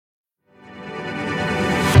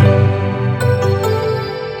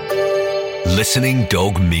Listening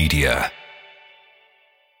Dog Media.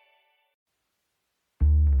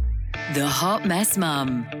 The Hot Mess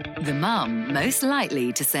Mum. The mum most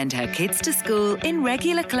likely to send her kids to school in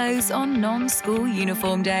regular clothes on non-school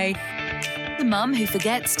uniform day. The mum who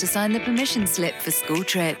forgets to sign the permission slip for school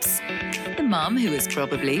trips. The mum who has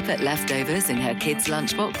probably put leftovers in her kids'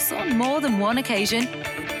 lunchbox on more than one occasion.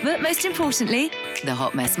 But most importantly, the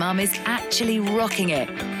Hot Mess Mum is actually rocking it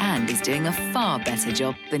and is doing a far better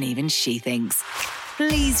job than even she thinks.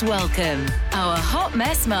 Please welcome our Hot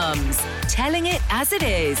Mess Mums, telling it as it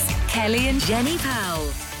is, Kelly and Jenny Powell.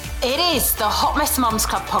 It is the Hot Mess Mums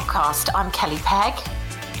Club podcast. I'm Kelly Pegg.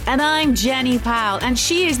 And I'm Jenny Powell, and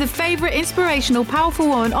she is the favourite inspirational, powerful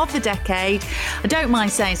woman of the decade. I don't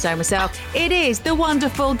mind saying so myself. It is the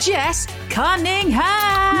wonderful Jess Cunningham.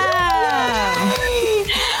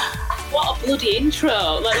 What a bloody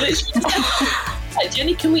intro. Like, literally.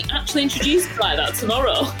 Jenny, can we actually introduce you like that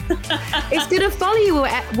tomorrow? It's going to follow you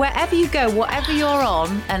wherever you go, whatever you're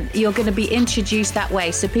on, and you're going to be introduced that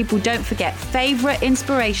way. So people don't forget, favourite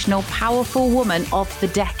inspirational, powerful woman of the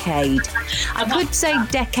decade. I could say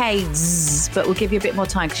decades, but we'll give you a bit more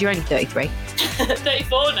time because you're only 33.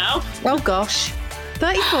 34 now. Oh, gosh.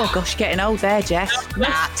 34, gosh, getting old there, Jess.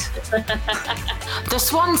 Matt. The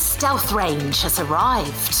Swan Stealth range has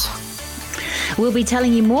arrived. We'll be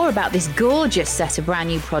telling you more about this gorgeous set of brand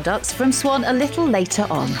new products from Swan a little later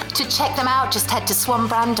on. To check them out, just head to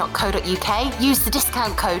swanbrand.co.uk. Use the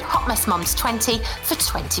discount code HOTMESSMUMS20 for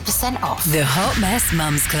 20% off. The Hot Mess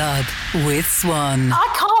Mums Club with Swan.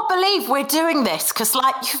 I can't believe we're doing this because,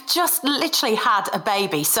 you've just literally had a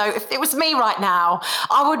baby. So if it was me right now,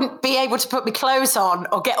 I wouldn't be able to put my clothes on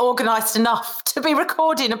or get organised enough to be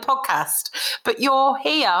recording a podcast. But you're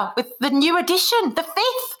here with the new edition, the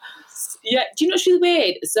 5th. Yeah, do you know what's really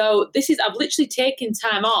weird? So I've literally taken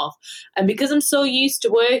time off, and because I'm so used to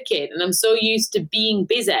working and I'm so used to being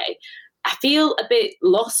busy, I feel a bit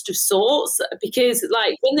lost of sorts because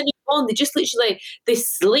when they're newborn, they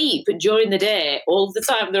sleep during the day all the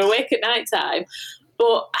time. They're awake at night time,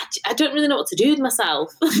 but I don't really know what to do with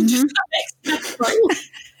myself. Mm-hmm.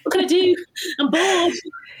 What can I do? I'm bored.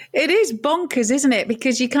 It is bonkers, isn't it?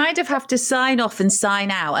 Because you kind of have to sign off and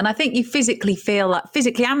sign out. And I think you physically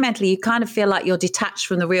and mentally, you kind of feel like you're detached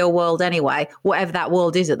from the real world anyway, whatever that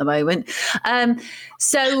world is at the moment.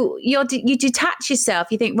 So you detach yourself.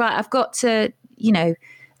 You think, right, I've got to,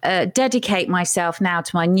 dedicate myself now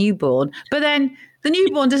to my newborn. But then the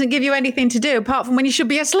newborn doesn't give you anything to do apart from when you should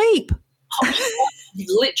be asleep. You've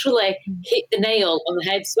literally hit the nail on the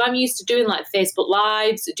head. So I'm used to doing Facebook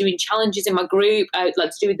Lives, doing challenges in my group. I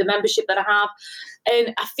like to do with the membership that I have.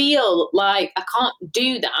 And I feel like I can't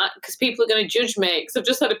do that because people are going to judge me because I've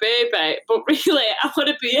just had a baby. But really, I want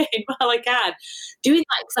to be in while I can. Doing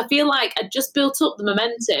that because I feel like I just built up the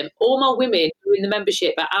momentum. All my women who are in the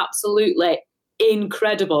membership are absolutely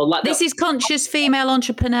incredible. This is Conscious Female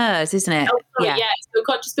Entrepreneurs, isn't it? Yeah. So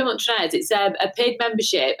Conscious Female Entrepreneurs, it's a paid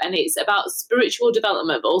membership, and it's about spiritual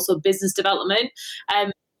development, but also business development.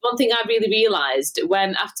 One thing I really realised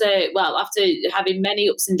after having many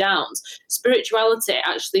ups and downs, spirituality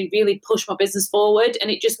actually really pushed my business forward, and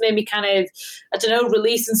it just made me kind of,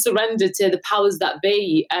 release and surrender to the powers that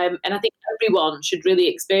be. And I think everyone should really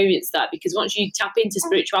experience that, because once you tap into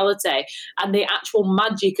spirituality and the actual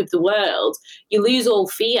magic of the world, you lose all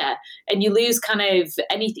fear and you lose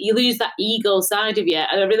you lose that ego side of you.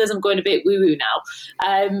 And I realise I'm going a bit woo-woo now.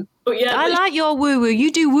 But yeah, I like your woo-woo.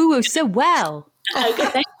 You do woo-woo so well. Okay,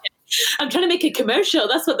 thank you. I'm trying to make a commercial.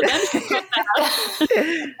 That's what the membership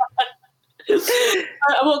is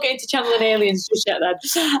now. I won't get into channeling aliens just yet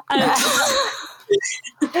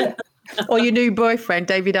then. Or your new boyfriend,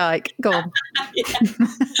 David Icke. Go on.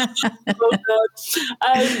 Oh, God.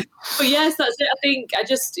 But yes, that's it. I think I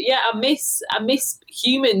miss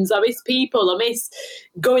humans. I miss people. I miss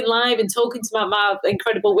going live and talking to my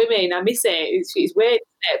incredible women. I miss it. It's weird, isn't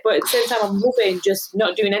it? But at the same time, I'm loving just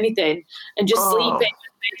not doing anything and just sleeping.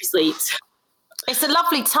 Baby sleeps. It's a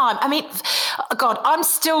lovely time. I mean, God, I'm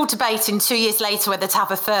still debating 2 years later whether to have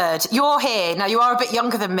a third. You're here. Now, you are a bit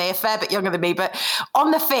younger than me, a fair bit younger than me, but on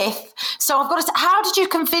the 5th. So I've got to say, how did you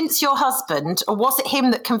convince your husband, or was it him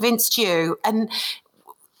that convinced you? And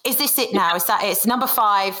is this it now? Is that it? It's number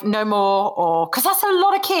 5, no more? Or because that's a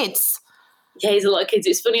lot of kids. Yeah, he's a lot of kids.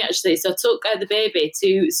 It's funny, actually. So I took the baby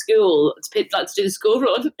to school to do the school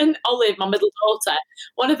run, and Olive, my middle daughter,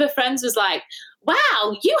 one of her friends was like,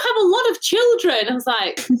 wow, you have a lot of children. I was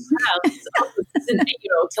like, wow, this is an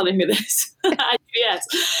 8-year-old telling me this. Yes.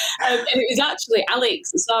 And it was actually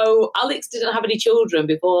Alex. So Alex didn't have any children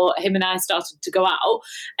before him and I started to go out.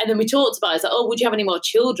 And then we talked about it. It's like, oh, would you have any more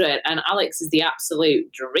children? And Alex is the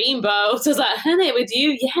absolute dreamboat. So I was like, honey, with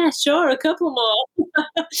you? Yeah, sure, a couple more.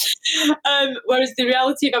 Whereas the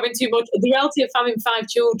reality of having 5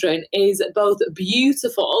 children is both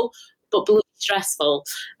beautiful but bloody stressful,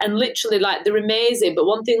 and literally, like, they're amazing. But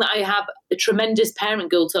one thing that I have a tremendous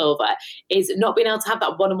parent guilt over is not being able to have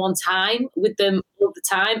that one-on-one time with them all the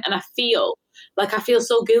time. And I feel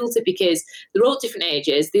so guilty because they're all different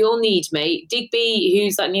ages. They all need me. Digby,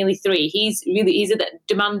 who's like nearly 3, he's at that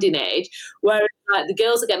demanding age, whereas like the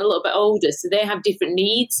girls are getting a little bit older, so they have different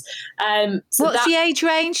needs. What's the age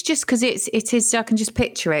range? Just because it is, I can just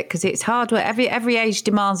picture it, because it's hard. Every age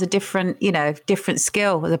demands a different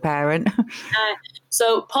skill as a parent.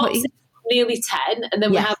 So Pop's nearly 10, and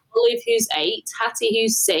then we have Olive, who's 8, Hattie,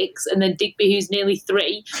 who's 6, and then Digby, who's nearly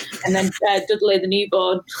 3, and then Dudley, the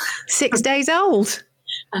newborn, 6 days old.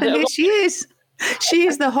 And here she is. She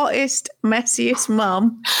is the hottest, messiest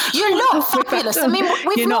mum. You're not fabulous. I mean,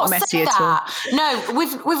 we've not said that. No,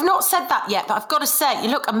 we've not said that yet, but I've got to say, you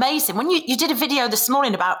look amazing. When you did a video this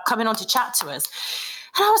morning about coming on to chat to us,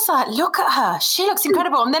 and I was like, look at her. She looks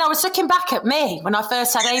incredible. And then I was looking back at me when I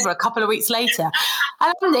first had Ava a couple of weeks later.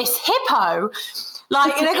 And I'm this hippo,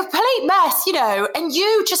 like in a complete mess, and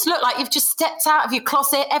you just look like you've just stepped out of your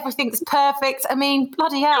closet. Everything's perfect. I mean,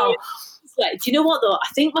 bloody hell. Do you know what, though? I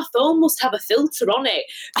think my phone must have a filter on it,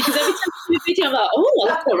 because every time I see a video, I'm like, oh,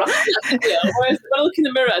 I look all right. Whereas when I look in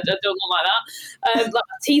the mirror, I don't look like that. Like, my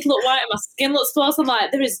teeth look white and my skin looks flawless. I'm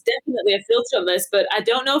like, there is definitely a filter on this, but I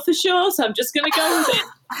don't know for sure, so I'm just going to go with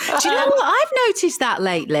it. Do you know what? I've noticed that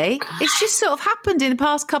lately. It's just sort of happened in the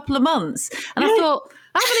past couple of months. And I thought,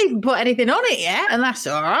 I haven't even put anything on it yet, and that's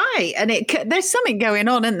all right. And there's something going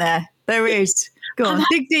on, isn't there? There is. Go on,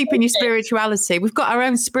 dig deep in your spirituality. We've got our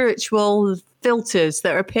own spiritual filters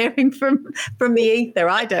that are appearing from the ether.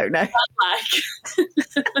 I don't know.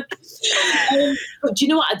 Do you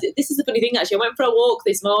know what? This is the funny thing, actually. I went for a walk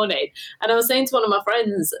this morning, and I was saying to one of my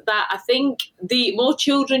friends that I think the more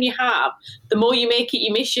children you have, the more you make it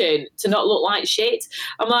your mission to not look like shit.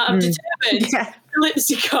 I'm determined. Yeah.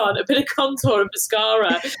 Lipstick on, a bit of contour and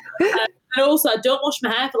mascara. And also, I don't wash my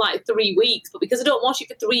hair for like 3 weeks, but because I don't wash it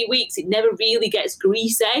for 3 weeks, it never really gets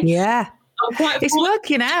greasy. Yeah. It's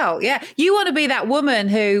working out. Yeah. You want to be that woman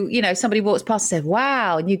who, somebody walks past and says,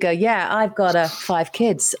 wow. And you go, yeah, I've got 5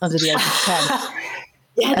 kids under the age of 10.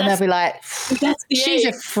 Yeah, and they'll be like, she's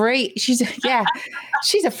a freak. She's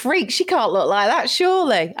a freak. She can't look like that,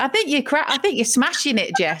 surely. I think you're smashing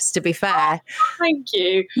it, Jess, to be fair. Thank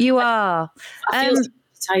you. You are. I feel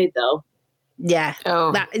tired, though. Yeah,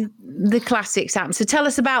 the classics happen. So tell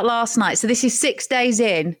us about last night. So this is 6 days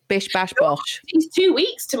in, bish, bash, bosh. He's 2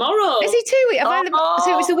 weeks tomorrow. Is he 2 weeks?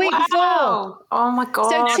 So it was the week before. Oh my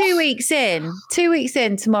God. So 2 weeks in. 2 weeks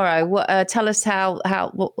in tomorrow. Tell us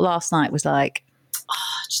what last night was like.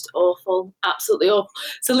 Oh, just awful, absolutely awful.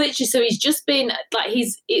 So literally, he's just been like,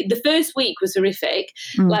 the first week was horrific.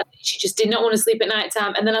 Like, she just did not want to sleep at night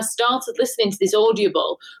time. And then I started listening to this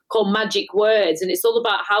audible called Magic Words, and it's all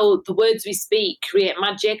about how the words we speak create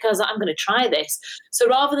magic. I was like, I'm going to try this. So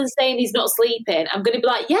rather than saying he's not sleeping, I'm going to be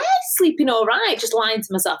like, yeah, he's sleeping all right, just lying to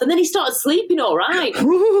myself. And then he started sleeping all right.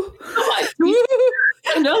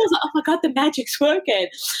 And I was like, oh my God, the magic's working.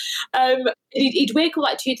 He'd wake up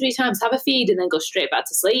like 2-3 times, have a feed, and then go straight back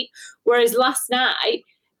to sleep. Whereas last night,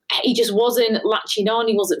 he just wasn't latching on,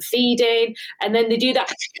 he wasn't feeding. And then they do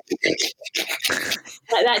that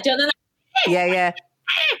like that. Yeah.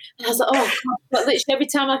 And I was like, oh God. But literally every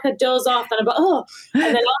time I could doze off, and I'm like, oh. And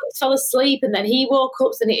then Alex fell asleep, and then he woke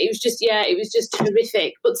up, and it was just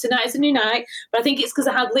horrific. But tonight's a new night. But I think it's because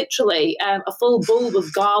I had literally a full bulb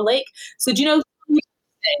of garlic. So do you know,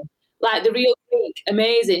 like the real Greek,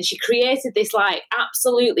 amazing. She created this like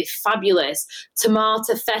absolutely fabulous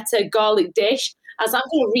tomato feta garlic dish. I was like, I'm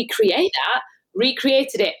going to recreate that.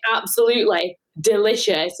 Recreated it, absolutely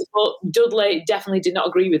delicious. But Dudley definitely did not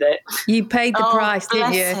agree with it. You paid the price,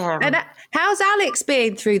 didn't you? Him. And how's Alex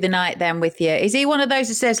been through the night then with you? Is he one of those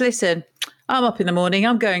that says, listen, I'm up in the morning,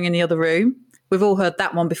 I'm going in the other room? We've all heard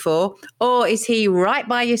that one before. Or is he right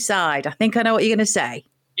by your side? I think I know what you're going to say.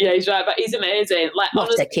 Yeah, he's right, but he's amazing. Like,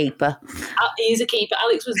 honestly, a keeper. He's a keeper.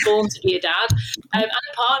 Alex was born to be a dad. And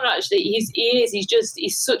a partner, actually.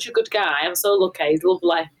 He's such a good guy. I'm so lucky. He's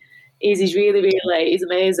lovely. He's really, really, he's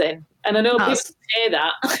amazing. And I know people hear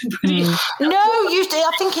that. No,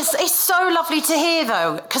 I think it's so lovely to hear,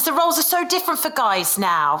 though, because the roles are so different for guys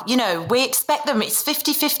now. You know, we expect them, it's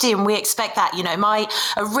 50-50, and we expect that. You know,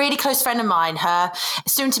 a really close friend of mine, her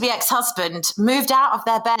soon-to-be ex-husband, moved out of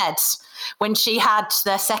their bed when she had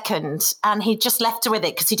their second, and he just left her with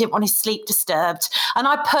it because he didn't want his sleep disturbed. And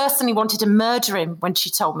I personally wanted to murder him when she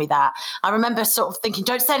told me that. I remember sort of thinking,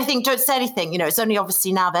 don't say anything. You know, it's only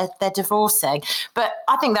obviously now they're divorcing, but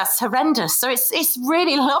I think that's horrendous. So it's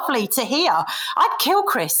really lovely to hear. I'd kill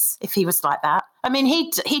Chris if he was like that. I mean,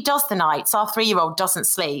 he does the nights. Our 3-year-old doesn't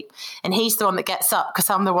sleep, and he's the one that gets up because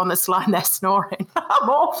I'm the one that's lying there snoring. I'm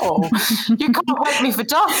awful. You can't wake me for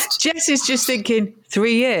dust. Jess is just thinking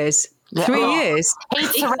 3 years. Yeah. 3 years.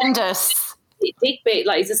 He's horrendous. Digby,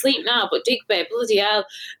 like, he's asleep now, but Digby, bloody hell.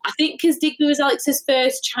 I think because Digby was Alex's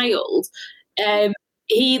first child,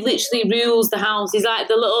 he literally rules the house. He's like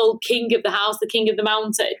the little king of the house, the king of the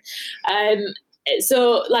mountain.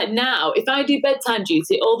 So, like, now, if I do bedtime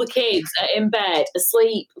duty, all the kids are in bed,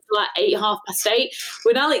 asleep, for like 8, 8:30.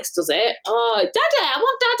 When Alex does it, oh, Dada, I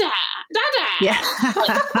want Dada.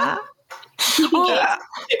 Yeah.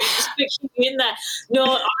 Just pushing you in there. No,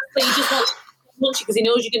 honestly, he just wants you because he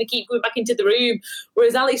knows you're going to keep going back into the room.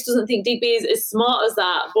 Whereas Alex doesn't think Digby is as smart as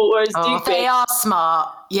that. But whereas Digby, they are smart.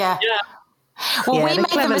 Yeah. Well, yeah,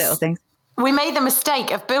 we made the mistake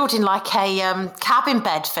of building like a cabin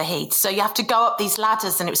bed for Heath. So you have to go up these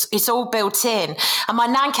ladders, and it's all built in. And my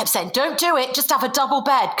nan kept saying, don't do it, just have a double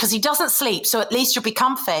bed, because he doesn't sleep, so at least you'll be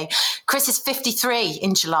comfy. Chris is 53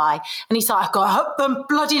 in July, and he's like, I've got up the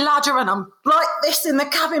bloody ladder, and I'm like this in the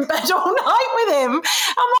cabin bed all night with him. I'm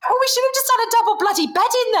like, well, we should have just had a double bloody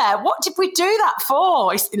bed in there. What did we do that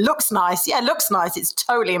for? It looks nice. Yeah, it looks nice. It's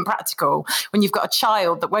totally impractical when you've got a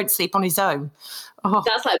child that won't sleep on his own. Oh.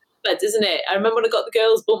 That's like beds, isn't it? I remember when I got the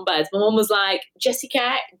girls' bunk beds, my mum was like,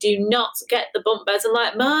 Jessica, do not get the bunk beds. I'm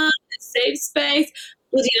like, Mum, save space.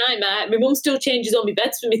 Bloody nightmare. My mum still changes all my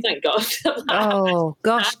beds for me, thank God. Oh,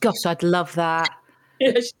 gosh, I'd love that.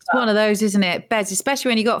 It's one of those, isn't it? Beds, especially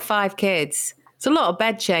when you've got 5 kids. It's a lot of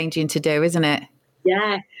bed changing to do, isn't it?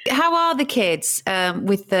 Yeah. How are the kids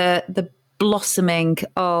with the blossoming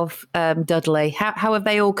of Dudley? How have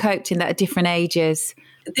they all coped in that at different ages?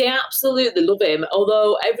 They absolutely love him.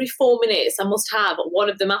 Although every 4 minutes I must have one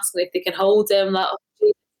of them ask me if they can hold him. Like,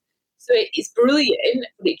 oh, so it's brilliant,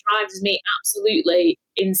 but it drives me absolutely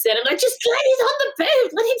insane. I'm like, just let him on the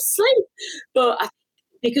bed, let him sleep. But I think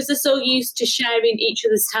because they're so used to sharing each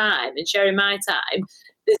other's time and sharing my time,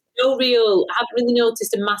 there's I haven't really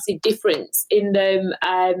noticed a massive difference in them.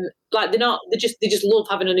 Like they just love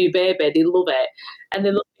having a new baby. They love it, and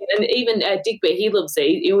they love it. And even Digby, he loves it.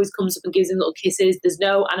 He always comes up and gives him little kisses. There's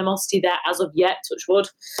no animosity there as of yet. Touch wood.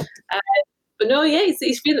 But no, yeah,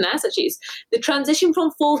 it's really nice actually. The transition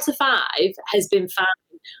from 4 to 5 has been fine,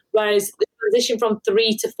 whereas the transition from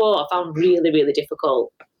 3 to 4 I found really, really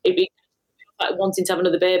difficult. It'd be like wanting to have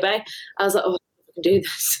another baby. I was like, oh, I can do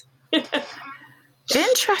this.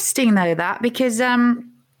 Interesting though, that, because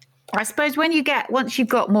I suppose once you've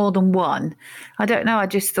got more than one, I don't know, I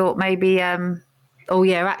just thought maybe oh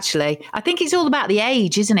yeah, actually I think it's all about the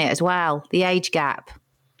age, isn't it, as well, the age gap.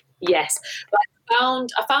 Yes, I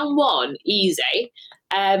found one easy,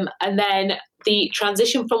 and then the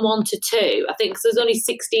transition from 1 to 2, I think, 'cause there's only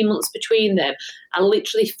 16 months between them, I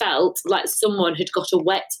literally felt like someone had got a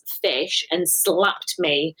wet fish and slapped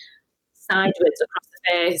me sideways across the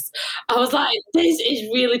face. I was like, this is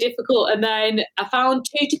really difficult. And then I found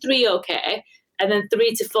 2 to 3 okay, and then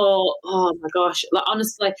 3 to 4, oh my gosh, like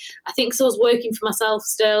honestly, I think so I was working for myself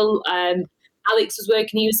still. Alex was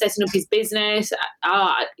working, he was setting up his business.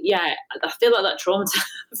 Yeah, I feel like that traumatized.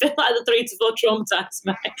 I feel like the 3 to 4 traumatized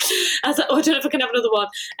me. I was like, oh, I don't know if I can have another one.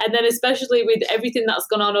 And then especially with everything that's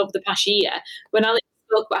gone on over the past year, when Alex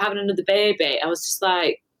spoke about having another baby, I was just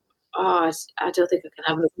like, oh, I don't think I can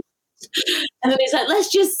have another one. And then he's like,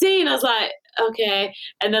 let's just see. And I was like, okay.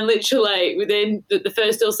 And then literally within the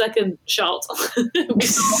first or second shot,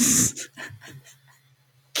 just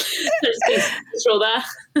roll there.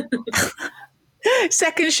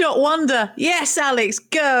 Second shot wonder. Yes, Alex,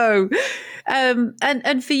 go.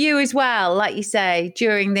 And for you as well, like you say,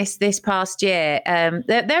 during this past year,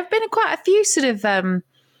 there have been quite a few sort of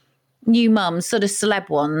new mums, sort of celeb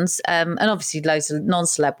ones, and obviously loads of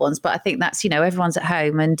non-celeb ones, but I think that's, everyone's at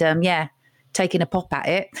home and taking a pop at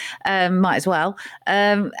it, might as well.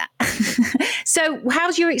 So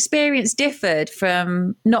how's your experience differed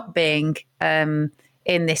from not being in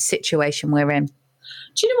this situation we're in?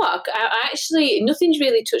 Do you know what? I actually, nothing's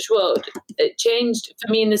really touched wood. It changed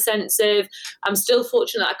for me in the sense of I'm still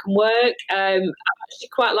fortunate I can work. I actually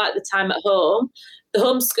quite like the time at home. the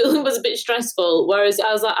homeschooling was a bit stressful, whereas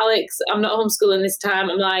I was like, Alex, I'm not homeschooling this time.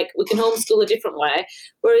 I'm like, we can homeschool a different way.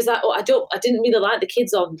 Whereas I didn't really like the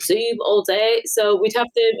kids on Zoom all day. So we'd have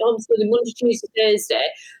to homeschool them Monday, Tuesday, Thursday.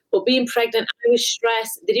 But being pregnant, I was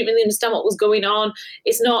stressed. They didn't really understand what was going on.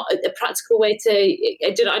 It's not a practical way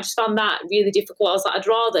I just found that really difficult. I was like, I'd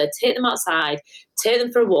rather take them outside, take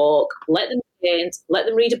them for a walk, let them paint, let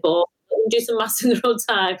them read a book, let them do some maths in their own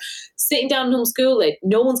time. Sitting down and homeschooling,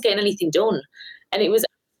 no one's getting anything done. And it was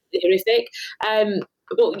horrific.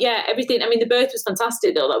 But yeah, everything. I mean, the birth was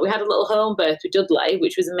fantastic though. Like we had a little home birth with Dudley,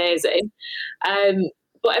 which was amazing.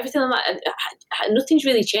 But everything like that, nothing's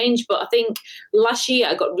really changed. But I think last year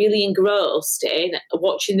I got really engrossed in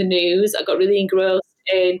watching the news. I got really engrossed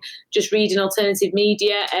in just reading alternative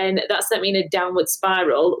media, and that sent me in a downward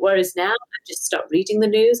spiral. Whereas now I've just stopped reading the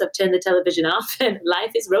news. I've turned the television off, and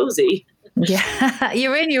life is rosy. Yeah,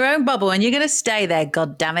 you're in your own bubble, and you're going to stay there.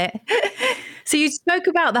 God damn it! So you spoke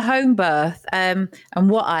about the home birth, and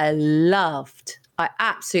what I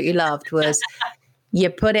absolutely loved was you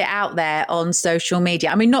put it out there on social media.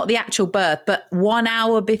 I mean, not the actual birth, but 1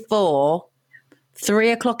 hour before,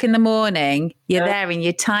 3 o'clock in the morning, you're there in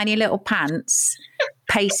your tiny little pants,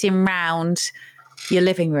 pacing round your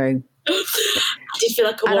living room. I did feel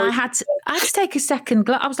like I had to take a second.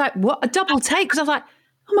 I was like, what? A double take? Because I was like,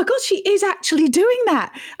 oh my God, she is actually doing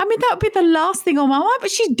that. I mean, that would be the last thing on my mind,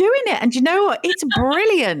 but she's doing it. And you know what? It's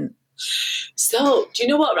brilliant. So, do you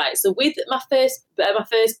know what, right? So with my first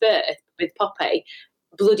birth with Poppy,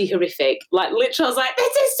 bloody horrific. Like, literally, I was like,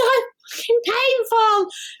 this is so fucking painful.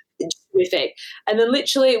 Horrific. And then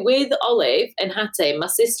literally with Olive and Hattie, my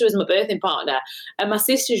sister was my birthing partner, and my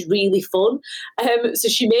sister's really fun. So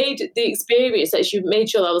she made the experience that she made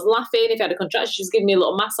sure I was laughing. If I had a contraction, she was giving me a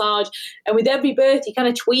little massage. And with every birth, you kind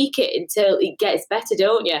of tweak it until it gets better,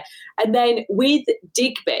 don't you? And then with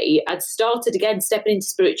Digby, I'd started again stepping into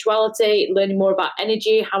spirituality, learning more about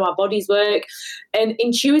energy, how our bodies work. And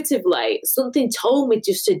intuitively, something told me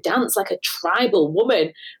just to dance like a tribal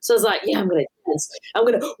woman. So I was like, yeah, I'm going to dance. I'm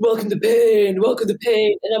going to welcome the pain.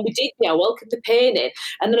 And then we did, I welcomed the pain in.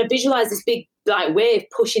 And then I visualised this big like wave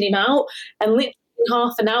pushing him out. And literally in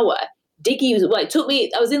half an hour, Diggy was, well, it took me,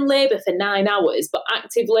 I was in labour for 9 hours, but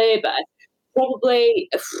active labour, probably,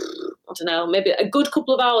 I don't know, maybe a good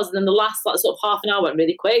couple of hours, and then the last like sort of half an hour went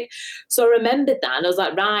really quick. So I remembered that, and I was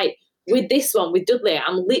like, right, with this one, with Dudley,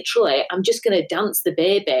 I'm just going to dance the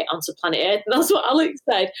baby onto planet Earth. And that's what Alex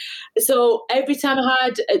said. So every time I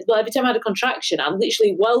had a contraction, I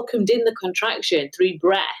literally welcomed in the contraction through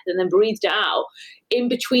breath and then breathed it out. In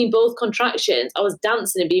between both contractions, I was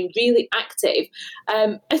dancing and being really active.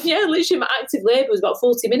 And yeah, literally my active labour was about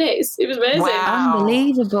 40 minutes. It was amazing. Wow.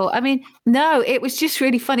 Unbelievable. I mean, no, it was just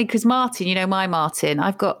really funny because Martin, you know, my Martin,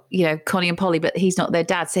 I've got, you know, Connie and Polly, but he's not their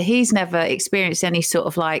dad. So he's never experienced any sort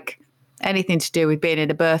of like anything to do with being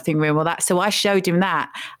in a birthing room or that. So I showed him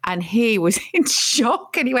that and he was in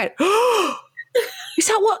shock and he went, oh, is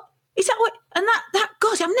that what? And that,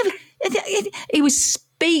 gosh, he was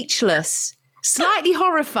speechless. Slightly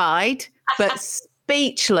horrified, but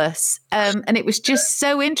speechless. And it was just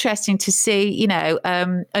so interesting to see, you know,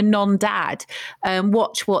 a non-dad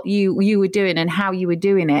watch what you were doing and how you were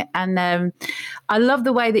doing it. And I love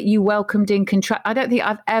the way that you welcomed in I don't think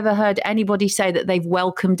I've ever heard anybody say that they've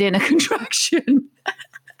welcomed in a contraction.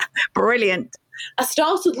 Brilliant. I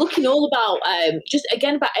started looking all about just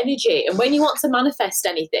again about energy, and when you want to manifest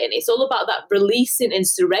anything, it's all about that releasing and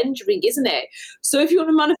surrendering, isn't it? So if you want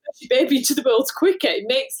to manifest your baby into the world quicker, it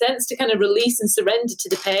makes sense to kind of release and surrender to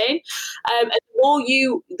the pain. And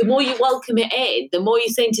the more you welcome it in, the more you're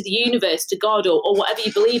saying to the universe, to God, or whatever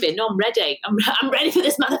you believe in, no, I'm ready. I'm ready for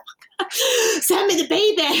this motherfucker. Send me the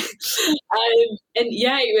baby. And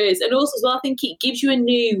yeah, it is. And also as well, I think it gives you a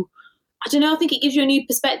new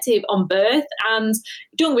perspective on birth. And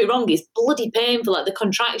don't get me wrong, it's bloody painful, like the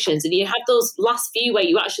contractions, and you have those last few where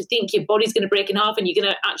you actually think your body's going to break in half and you're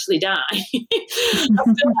going to actually die.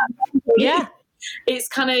 Yeah. It's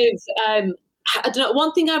kind of, I don't know,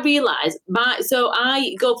 one thing I realised, so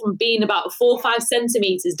I go from being about 4 or 5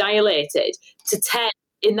 centimetres dilated to 10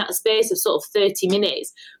 in that space of sort of 30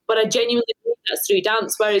 minutes. But I genuinely believe that's through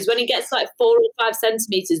dance. Whereas when it gets like 4 or 5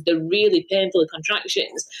 centimetres, they're really painful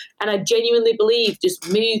contractions. And I genuinely believe just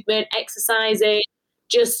movement, exercising,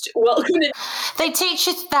 just welcoming. They teach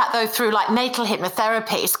you that though through like natal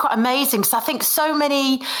hypnotherapy. It's quite amazing because I think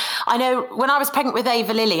I know when I was pregnant with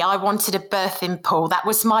Ava Lily, I wanted a birthing pool. That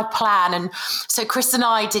was my plan. And so Chris and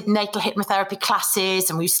I did natal hypnotherapy classes,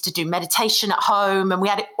 and we used to do meditation at home, and we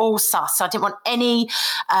had it all sus. So I didn't want any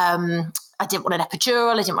I didn't want an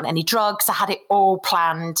epidural. I didn't want any drugs. I had it all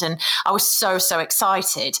planned, and I was so, so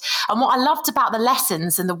excited. And what I loved about the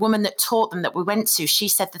lessons and the woman that taught them that we went to, she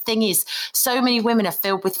said the thing is, so many women are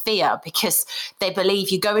filled with fear because they believe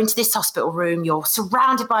you go into this hospital room, you're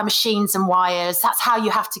surrounded by machines and wires. That's how you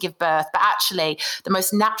have to give birth. But actually, the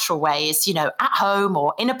most natural way is, you know, at home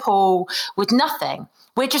or in a pool with nothing.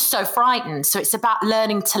 We're just so frightened. So it's about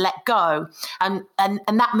learning to let go. And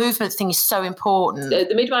that movement thing is so important.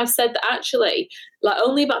 The midwife said that actually, like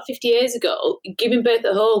only about 50 years ago, giving birth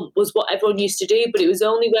at home was what everyone used to do, but it was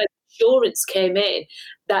only when insurance came in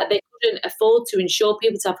that they couldn't afford to insure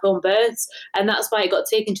people to have home births. And that's why it got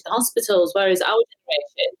taken to the hospitals, whereas our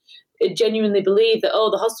generation genuinely believe that,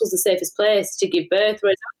 the hospital's the safest place to give birth,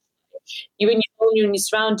 whereas you're in your home, you're in your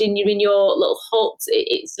surrounding, you're in your little hut,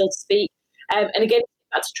 so to speak. And again,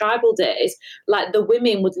 back to tribal days, like the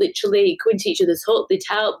women would literally go into each other's hut, they'd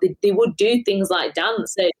help, they would do things like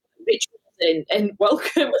dance and rituals and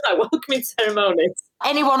welcoming ceremonies.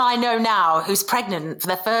 Anyone I know now who's pregnant for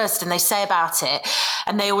their first and they say about it,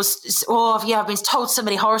 and they always, I've been told so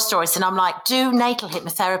many horror stories, and I'm like, do natal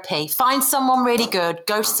hypnotherapy, find someone really good,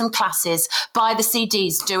 go to some classes, buy the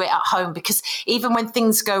CDs, do it at home, because even when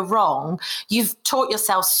things go wrong, you've taught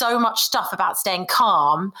yourself so much stuff about staying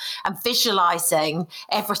calm and visualizing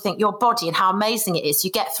everything, your body and how amazing it is. You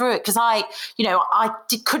get through it, because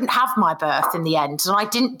couldn't have my birth in the end, and I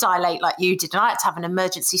didn't dilate like you did, and I had to have an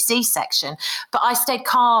emergency C-section, but I stayed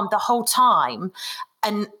calm the whole time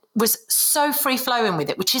and was so free flowing with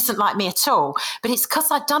it, which isn't like me at all. But it's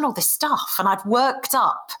because I'd done all this stuff and I'd worked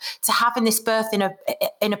up to having this birth in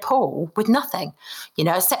a pool with nothing,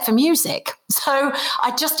 except for music. So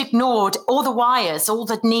I just ignored all the wires, all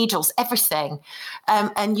the needles, everything,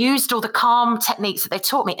 and used all the calm techniques that they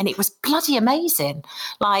taught me. And it was bloody amazing.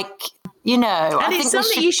 And it's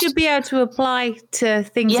something you should be able to apply to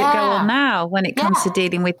things that go on now when it comes to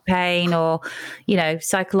dealing with pain or,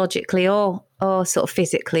 psychologically or sort of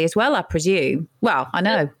physically as well, I presume. Well, I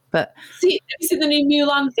know, but... See, have you seen the new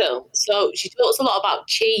Mulan film? So she talks a lot about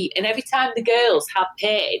chi, and every time the girls have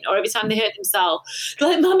pain or every time they hurt themselves, they're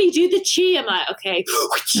like, Mummy, do the chi. I'm like, okay.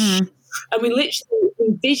 And we literally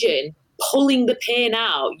envision pulling the pain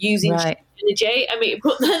out using chi energy. I mean,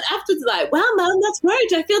 but then after they're like, well, Mum, that's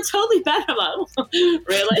worked. I feel totally better. I'm like,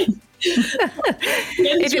 really?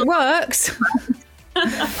 If it works...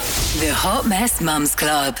 The Hot Mess Mums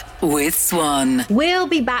Club with Swan. We'll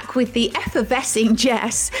be back with the effervescing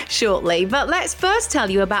Jess shortly, but let's first tell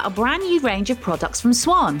you about a brand new range of products from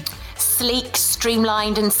Swan. Sleek,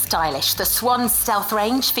 streamlined and stylish, the Swan Stealth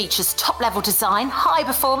range features top-level design, high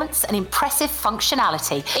performance and impressive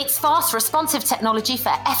functionality. Its fast, responsive technology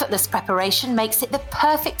for effortless preparation makes it the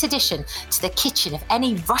perfect addition to the kitchen of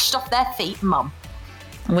any rushed-off-their-feet mum.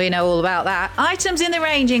 We know all about that. Items in the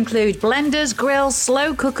range include blenders, grills,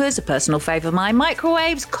 slow cookers, a personal favourite of mine,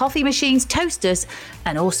 microwaves, coffee machines, toasters,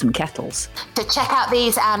 and awesome kettles. To check out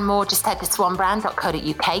these and more, just head to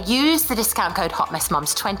swanbrand.co.uk. Use the discount code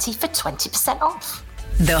HotMessMums20 for 20% off.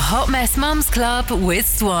 The Hot Mess Mums Club with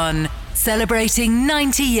Swan, celebrating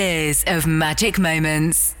 90 years of magic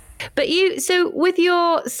moments. But so with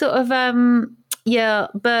your sort of your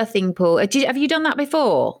birthing pool, have you done that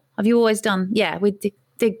before? Have you always done? Yeah, with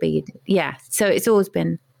Digby. Yeah, so it's always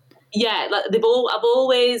been. Yeah, I've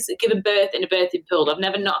always given birth in a birthing pool. I've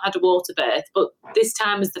never not had a water birth, but this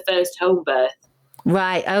time was the first home birth.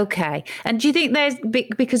 Right, okay. And do you think there's,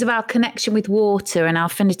 because of our connection with water and our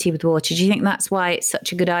affinity with water, do you think that's why it's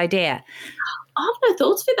such a good idea? I've never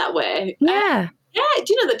thought of it that way. Yeah. Do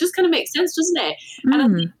you know, that just kind of makes sense, doesn't it?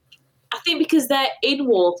 And I think because they're in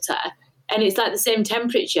water and it's like the same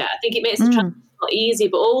temperature, I think it makes the transition a lot easier.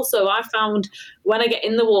 But also I found when I get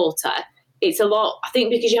in the water, it's a lot, I think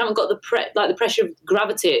because you haven't got the pressure of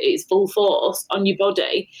gravity, it's full force on your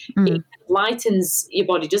body, it lightens your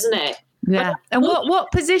body, doesn't it? Yeah. And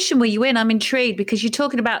what position were you in? I'm intrigued because you're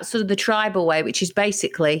talking about sort of the tribal way, which is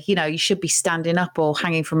basically, you should be standing up or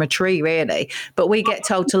hanging from a tree, really. But we get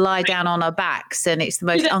told to lie down on our backs and it's the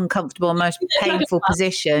most uncomfortable, most painful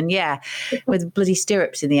position. Yeah. With bloody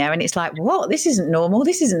stirrups in the air. And it's like, what? This isn't normal.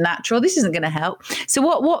 This isn't natural. This isn't going to help. So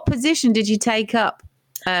what position did you take up?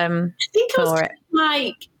 I think I was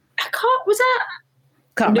like,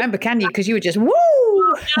 Can't remember, can you? Because you were just, woo!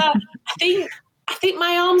 I think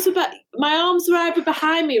my arms were either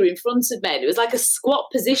behind me or in front of me. It was like a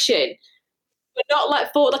squat position, but not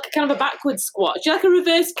like forward, like a kind of a backward squat. Do you like a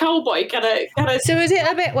reverse cowboy kind of? So is it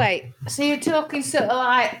a bit? Wait. So you're talking sort of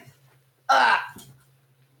like,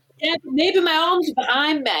 yeah, maybe my arms were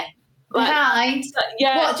behind me. Behind?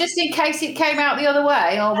 Yeah. What? Just in case it came out the other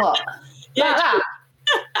way, or what? Yeah. Like that.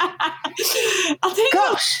 I think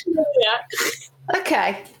Gosh.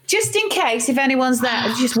 Okay. Just in case, if anyone's there,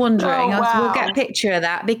 just wondering, we'll get a picture of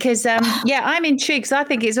that because, I'm intrigued because I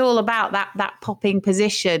think it's all about that popping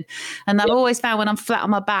position. And I've always found when I'm flat on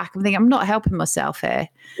my back, I'm thinking I'm not helping myself here.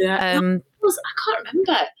 Yeah. I can't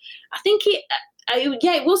remember. I think it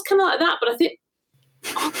was kind of like that, but I think.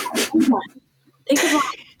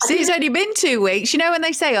 See, it's only been 2 weeks. You know when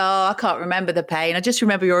they say, I can't remember the pain. I just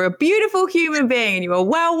remember you're a beautiful human being and you are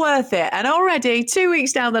well worth it. And already 2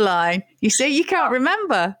 weeks down the line, you see, you can't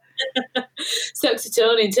remember.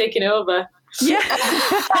 Oxytocin taking over. Yeah.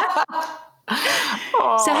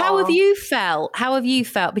 So how have you felt?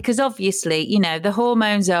 Because obviously, the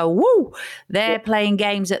hormones are, they're playing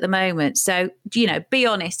games at the moment. So, be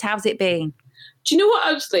honest, how's it been? Do you know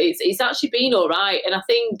what, actually, it's actually been all right. And I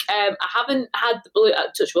think I haven't had the blue,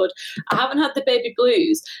 touch wood, I haven't had the baby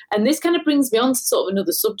blues. And this kind of brings me on to sort of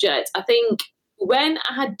another subject. I think when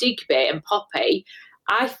I had Digby and Poppy,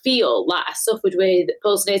 I feel like I suffered with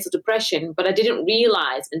postnatal depression, but I didn't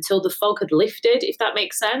realise until the fog had lifted, if that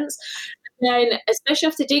makes sense. And then, especially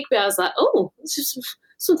after Digby, I was like, it's just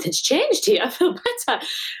something's changed here. I feel better.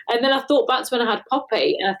 And then I thought back to when I had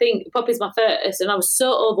Poppy, and I think Poppy's my first, and I was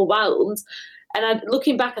so overwhelmed. And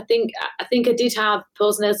looking back, I think I did have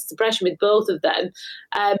postnatal depression with both of them,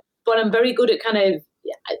 but I'm very good at kind of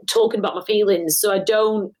talking about my feelings, so I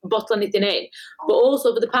don't bottle anything in. But also,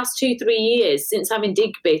 over the past 2-3 years, since having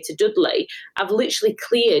Digby to Dudley, I've literally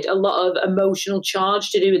cleared a lot of emotional charge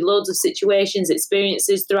to do with loads of situations,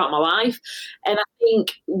 experiences throughout my life. And I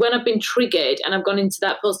think when I've been triggered and I've gone into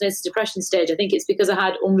that postnatal depression stage, I think it's because I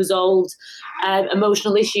had unresolved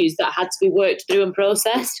emotional issues that had to be worked through and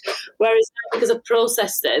processed. Whereas now, because I've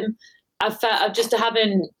processed them, I just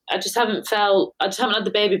haven't had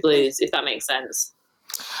the baby blues, if that makes sense.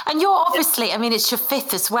 And you're obviously, it's your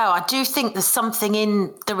fifth as well. I do think there's something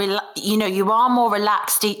in you are more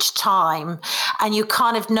relaxed each time, and you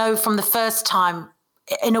kind of know from the first time,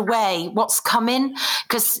 in a way, what's coming,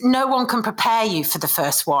 because no one can prepare you for the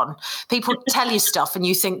first one. People tell you stuff and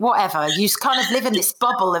you think, whatever. You kind of live in this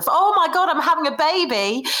bubble of, oh my God, I'm having a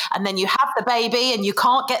baby. And then you have the baby and you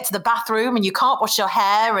can't get to the bathroom and you can't wash your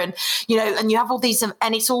hair and, and you have all these, and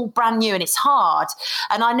it's all brand new and it's hard.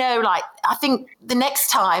 And I know, I think the next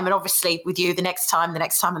time, and obviously with you, the next time, you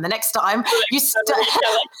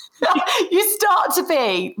start to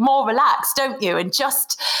be more relaxed, don't you? And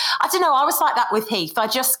just, I don't know, I was like that with Heath. I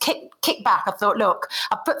just kicked back. I thought, look,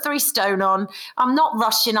 I put 3 stone on. I'm not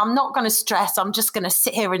rushing. I'm not going to stress. I'm just going to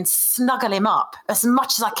sit here and snuggle him up as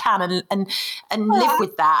much as I can and live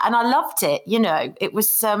with that. And I loved it. It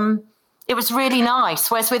was really nice.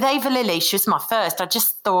 Whereas with Ava Lily, she was my first. I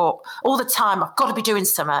just thought all the time, I've got to be doing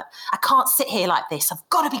something. I can't sit here like this. I've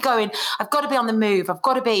got to be going. I've got to be on the move. I've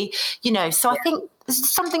got to be, So I think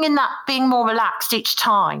there's something in that being more relaxed each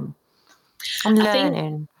time and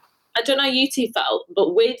learning. I don't know how you two felt,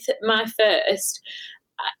 but with my first,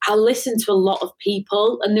 I listened to a lot of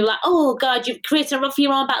people and they were like, oh God, you've created a run for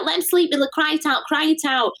your own back. Let him sleep, cry it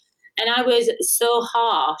out. And I was so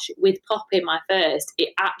harsh with Poppy, my first.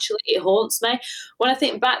 It haunts me. When I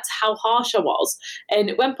think back to how harsh I was.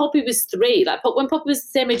 And when Poppy was 3, when Poppy was the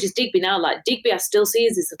same age as Digby now, Digby I still see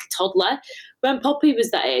as this little toddler. When Poppy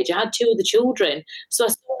was that age, I had 2 other children. So I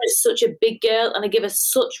saw her as such a big girl and I give her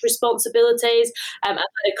such responsibilities. I let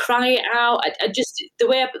her cry it out. I just, the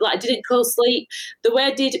way I didn't co-sleep, the way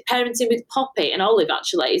I did parenting with Poppy and Olive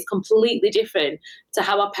actually is completely different to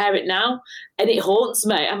how I parent now. And it haunts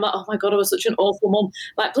me. I'm like, oh my God, I was such an awful mum.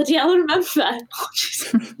 Bloody hell, I remember.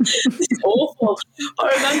 This is awful. I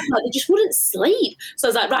remember they just wouldn't sleep. So I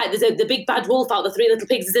was like, right, there's the big bad wolf out, the 3 little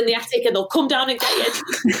pigs is in the attic and they'll come down and get you.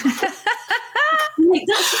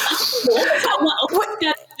 That's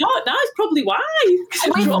now it's probably why.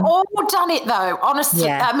 We've all done it though, honestly.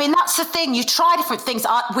 Yeah. That's the thing. You try different things.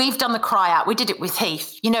 We've done the cry out. We did it with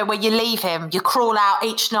Heath, where you leave him, you crawl out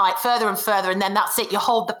each night further and further, and then that's it. You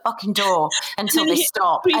hold the fucking door until they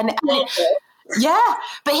stop. Yeah,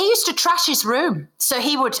 but he used to trash his room. So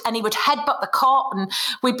he would headbutt the cot and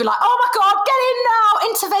we'd be like, oh my God, get in now,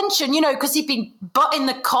 intervention, because he'd been butting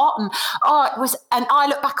the cot and I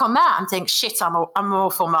look back on that and think, shit, I'm an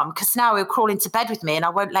awful mum, because now he'll crawl into bed with me and I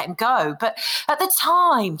won't let him go. But at the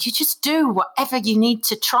time, you just do whatever you need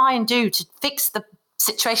to try and do to fix the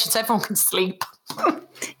situation so everyone can sleep.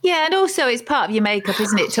 Yeah, and also it's part of your makeup,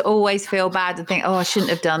 isn't it, to always feel bad and think, oh, I shouldn't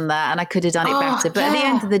have done that and I could have done it better. But at the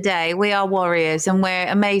end of the day, we are warriors and we're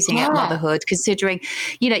amazing at motherhood, considering,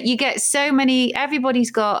 you get so many,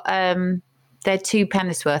 everybody's got they're two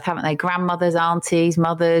pennies worth, haven't they? Grandmothers, aunties,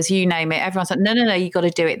 mothers, you name it. Everyone's like, no, you got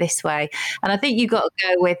to do it this way. And I think you've got to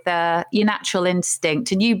go with your natural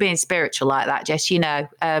instinct. And you being spiritual like that, Jess,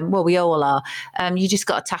 well, we all are. You just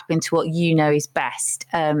got to tap into what you know is best,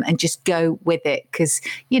 and just go with it, because,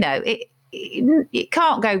 it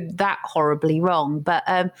can't go that horribly wrong. But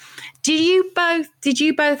did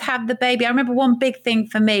you both have the baby? I remember one big thing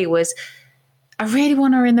for me was, I really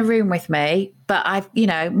want her in the room with me, but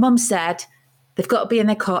Mum said they've got to be in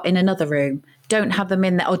their cot in another room. Don't have them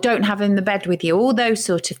in there, or don't have them in the bed with you, all those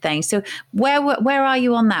sort of things. So where are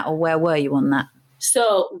you on that, or where were you on that?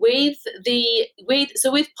 So with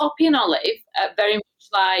Poppy and Olive, very much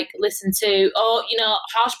like listen to,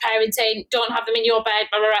 harsh parenting, don't have them in your bed,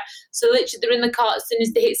 blah, blah, blah. So literally they're in the cot as soon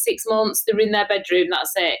as they hit 6 months, they're in their bedroom,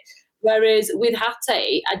 that's it. Whereas with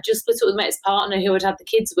Hattie, I just split up with my ex-partner who I'd had the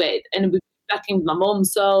kids with, and we back in with my mum.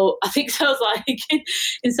 So I think I was like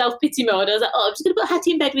in self-pity mode. I was like, I'm just going to put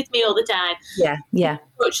Hattie in bed with me all the time. Yeah.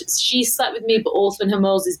 But she slept with me, but also in her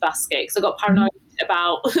Moses basket, because I got paranoid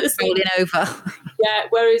about rolling over. Yeah,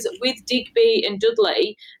 whereas with Digby and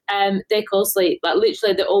Dudley, they co-sleep. Like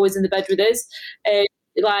literally, they're always in the bed with us. And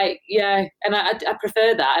I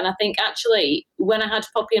prefer that. And I think actually, when I had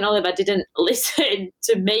Poppy and Olive, I didn't listen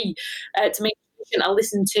to me to make a decision. I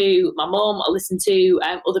listened to my mum. I listened to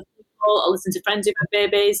other people. I listened to friends who had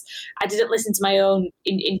babies. I didn't listen to my own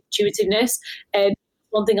intuitiveness.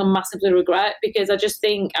 One thing I massively regret, because I just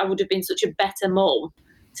think I would have been such a better mum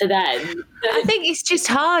to them. I think it's just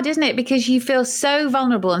hard, isn't it? Because you feel so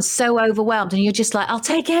vulnerable and so overwhelmed, and you're just like, I'll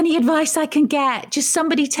take any advice I can get. Just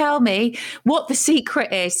somebody tell me what the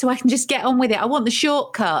secret is so I can just get on with it. I want the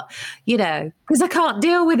shortcut, because I can't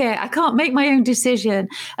deal with it. I can't make my own decision.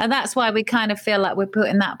 And that's why we kind of feel like we're put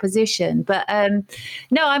in that position. But I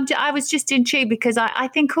was just intrigued, because I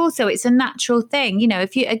think also it's a natural thing.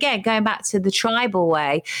 If you, again, going back to the tribal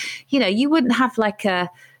way, you wouldn't have like a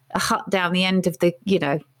hut down the end of the,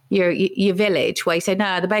 your village where you say,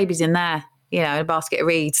 no, the baby's in there, in a basket of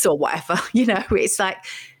reeds or whatever. It's like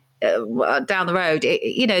down the road.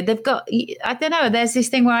 They've got, I don't know, there's this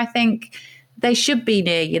thing where I think they should be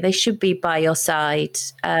near you. They should be by your side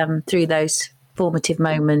through those formative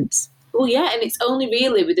moments. Well, yeah, and it's only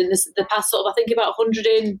really within the past sort of, I think, about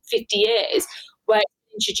 150 years where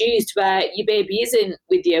it's introduced where your baby isn't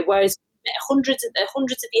with you, whereas hundreds of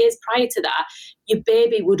years prior to that, your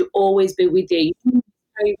baby would always be with you,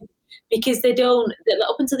 because they're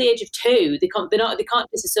up until the age of 2, they can't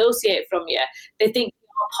disassociate from you. They think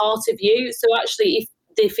they're part of you. So actually, if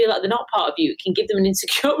they feel like they're not part of you, it can give them an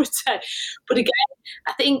insecurity. But again,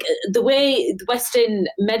 I think the way the Western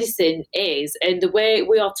medicine is and the way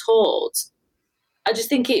we are taught, I just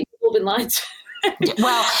think it's all been lied to.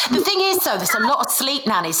 Well, the thing is, though, there's a lot of sleep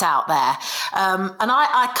nannies out there, and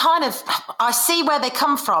I see where they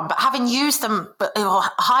come from. But having used them,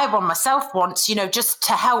 hired one myself once, just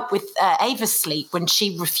to help with Ava's sleep when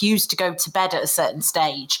she refused to go to bed at a certain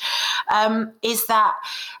stage, is that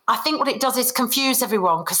I think what it does is confuse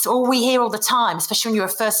everyone, because all we hear all the time, especially when you're a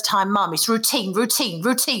first-time mum, is routine, and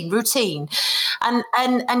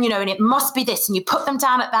it must be this, and you put them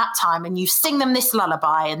down at that time, and you sing them this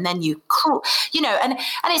lullaby, and then you and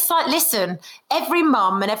it's like, listen, every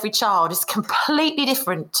mum and every child is completely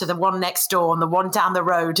different to the one next door and the one down the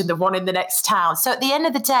road and the one in the next town. So at the end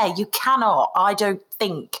of the day, I don't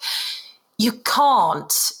think you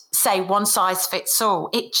can't say one size fits all.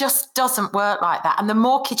 It just doesn't work like that. And the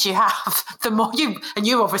more kids you have, the more and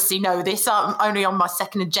you obviously know this, I'm only on my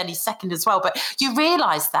second and Jenny's second as well, but you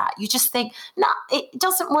realise that. You just think, no, it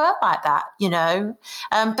doesn't work like that,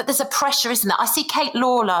 But there's a pressure, isn't there? I see Kate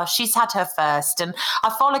Lawler, she's had her first, and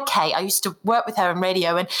I follow Kate. I used to work with her in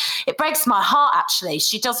radio, and it breaks my heart, actually.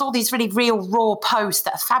 She does all these really real, raw posts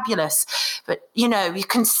that are fabulous. But, you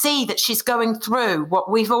can see that she's going through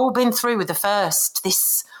what we've all been through with the first,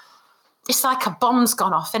 it's like a bomb's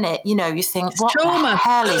gone off, isn't it? You think, what trauma. The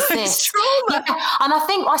hell is this? It's trauma. Yeah. And I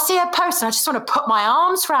think I see her post and I just want to put my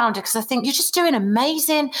arms around her, because I think you're just doing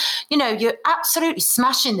amazing. You're absolutely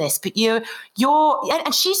smashing this, but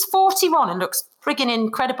and she's 41 and looks frigging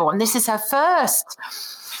incredible. And this is her first,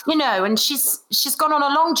 and she's gone on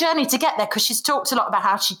a long journey to get there, because she's talked a lot about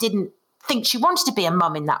how she didn't think she wanted to be a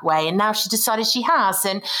mum in that way. And now she decided she has.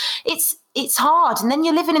 And it's hard. And then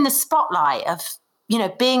you're living in the spotlight of,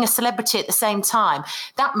 being a celebrity at the same time.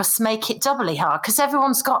 That must make it doubly hard, because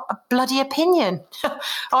everyone's got a bloody opinion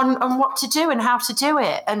on what to do and how to do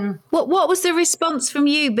it. And what was the response from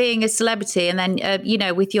you being a celebrity, and then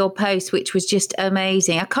with your post, which was just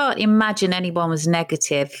amazing? I can't imagine anyone was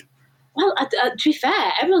negative. Well, to be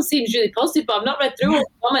fair, everyone seems really positive, but I've not read through all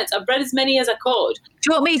the comments. I've read as many as I could. Do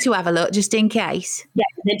you want me to have a look, just in case? Yeah,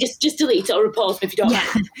 and then just delete it or report me if you don't. Yeah.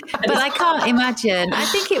 But I can't imagine. I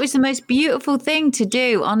think it was the most beautiful thing to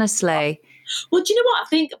do, honestly. Well, do you know what? I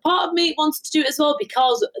think part of me wants to do it as well,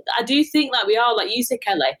 because I do think that we are, like you said,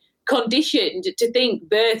 Kelly, conditioned to think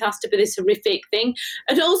birth has to be this horrific thing.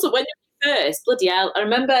 And also, when you're first, bloody hell, I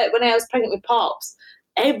remember when I was pregnant with Pops,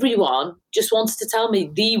 everyone just wanted to tell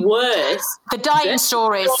me the worst. The dying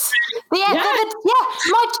stories.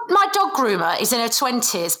 My dog groomer is in her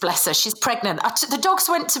 20s, bless her. She's pregnant. The dogs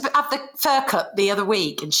went to have the fur cut the other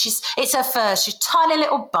week, and it's her first. She's a tiny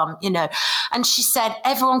little bump, And she said,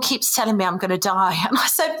 everyone keeps telling me I'm going to die. And I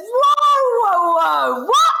said, whoa,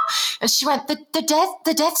 what? And she went,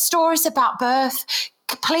 the death stories about birth.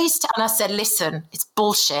 Please, and I said, listen, it's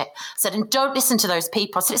bullshit. I said, and don't listen to those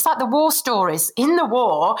people. I said, it's like the war stories. In the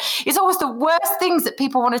war, it's always the worst things that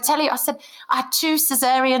people want to tell you. I said, I had 2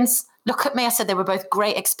 cesareans. Look at me. I said, they were both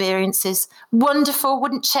great experiences. Wonderful.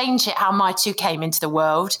 Wouldn't change it how my 2 came into the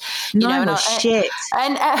world. Shit. And you're not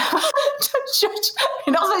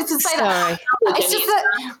supposed to say that. It's just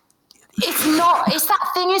that. It's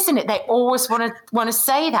that thing, isn't it? They always want to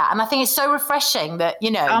say that. And I think it's so refreshing that,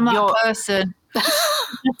 I'm that person.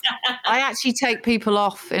 I actually take people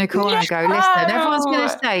off in a corner and go, listen, everyone's going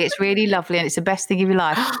to say it's really lovely and it's the best thing of your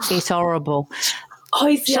life. It's horrible.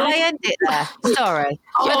 Shall I end it there? Sorry.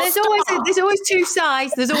 But there's always 2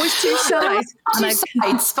 sides. There's always 2 sides.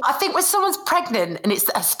 But I think when someone's pregnant, and it's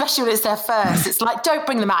especially when it's their first, it's like, don't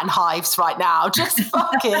bring them out in hives right now. Just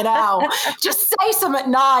fucking hell. Just say something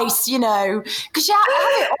nice, because you have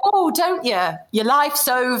it all, don't you? Your life's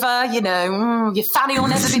over, your fanny will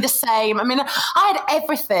never be the same. I mean, I had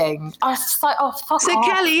everything. I was just like, oh, fuck So off.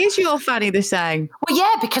 Kelly, is your fanny the same? Well,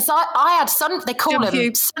 yeah, because I had they call them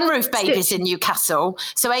sunroof babies in Newcastle.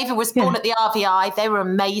 So Ava was born at the RVI. They were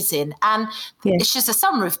amazing. And she's a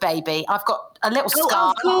sunroof baby. I've got a little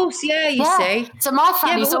scar. Of course, you see. So my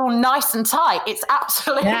family's all nice and tight. It's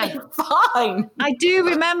absolutely fine. I do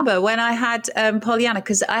remember when I had Pollyanna,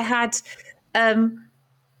 because I had a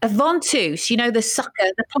ventouse, the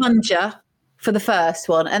sucker, the plunger for the first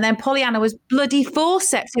one. And then Pollyanna was bloody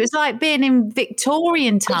forceps. It was like being in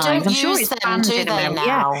Victorian times. I'm sure it's them, do they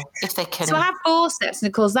now? If they can. So I have forceps, and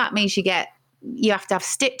of course that means you have to have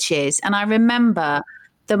stitches. And I remember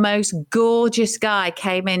the most gorgeous guy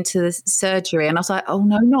came into the surgery, and I was like, oh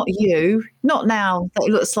no, not you, not now. That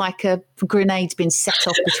looks like a grenade's been set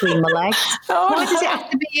off between my legs. Why does it have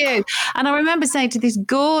to be you? And I remember saying to this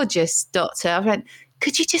gorgeous doctor, I went,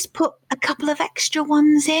 could you just put a couple of extra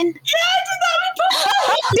ones in? Yeah,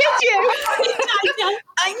 did you?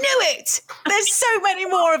 I knew it. There's so many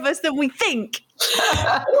more of us than we think.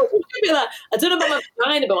 I don't know about my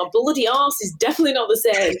vagina, but my bloody arse is definitely not the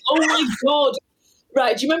same. Oh my God.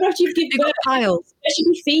 Right, do you remember after you've given birth, especially if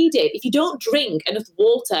you feed it, if you don't drink enough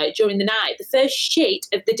water during the night, the first shit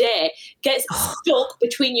of the day gets stuck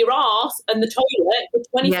between your arse and the toilet for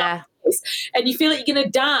 25 minutes, and you feel like you're going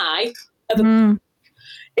to die of a...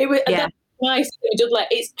 That's nice, Dudley.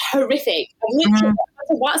 It's horrific. I've literally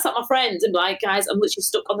WhatsApp my friends and be like, guys, I'm literally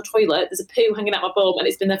stuck on the toilet. There's a poo hanging out my bum and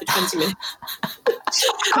it's been there for 20 minutes.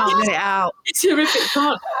 Can't get it out. It's horrific.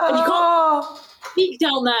 And you can't peek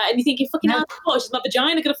down there and you're thinking, fucking hell, is my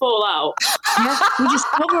vagina going to fall out? Yeah, we're just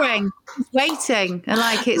hovering, just waiting. And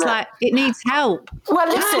it's like, it needs help. Well,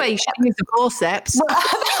 that's why you should use the forceps.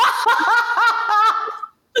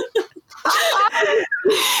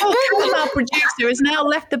 Our producer has now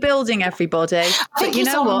left the building, everybody. But you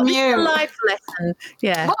know what? It's a life lesson.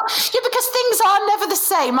 Yeah. Because things are never the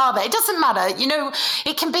same, are they? It doesn't matter.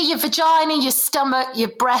 It can be your vagina, your stomach, your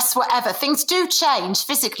breasts, whatever. Things do change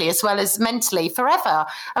physically as well as mentally forever.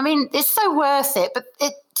 I mean, it's so worth it, but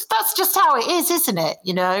that's just how it is, isn't it?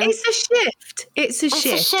 It's a shift. It's a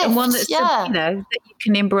shift. And one that's that you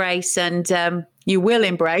can embrace and you will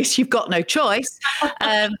embrace. You've got no choice.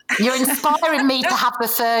 You're inspiring me to have the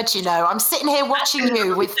third, I'm sitting here watching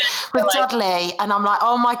you with Dudley and I'm like,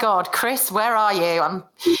 oh my God, Chris, where are you? I'm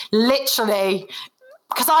literally...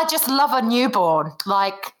 Because I just love a newborn.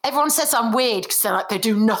 Like, everyone says I'm weird because they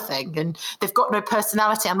do nothing and they've got no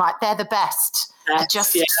personality. I'm like, they're the best. I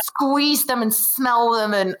just squeeze them and smell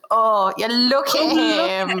them and, you look at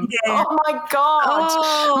him. Oh, my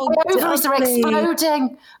God. My ovaries are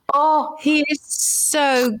exploding. Oh. He is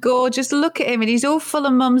so gorgeous. Look at him and he's all full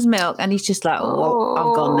of mum's milk and he's just like, I'm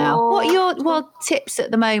gone now. What are your tips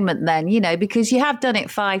at the moment then, because you have done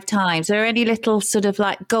it 5 times. Are there any little sort of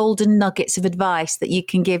like golden nuggets of advice that you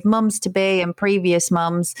can give mums to be and previous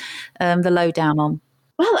mums the lowdown on?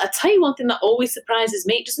 Well, I tell you one thing that always surprises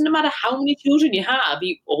me. It doesn't matter how many children you have,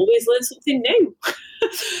 you always learn something new.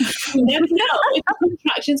 You never know if the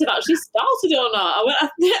contractions have actually started or not.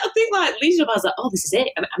 I think like Lisa was like, oh, this is it.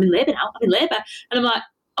 I'm in labour now. I'm in labour. And I'm like,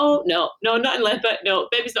 oh, no, not in labour. No,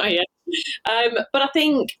 baby's not here. But I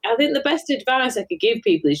think the best advice I could give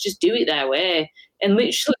people is just do it their way. And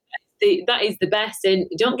literally, that is the best. And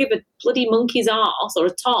don't give a bloody monkey's arse or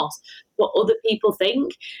a toss what other people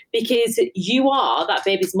think, because you are that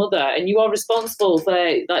baby's mother and you are responsible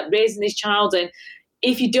for like raising this child. And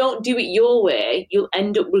if you don't do it your way, you'll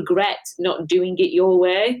end up regret not doing it your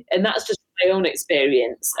way. And that's just my own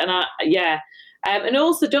experience. And and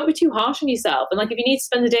also don't be too harsh on yourself. And like, if you need to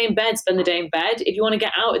spend the day in bed, spend the day in bed. If you want to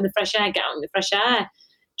get out in the fresh air, get out in the fresh air.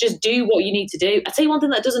 Just do what you need to do. I tell you one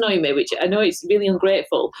thing that does annoy me, which I know it's really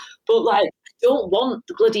ungrateful, but like, I don't want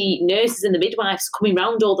the bloody nurses and the midwives coming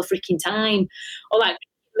round all the freaking time. Or like,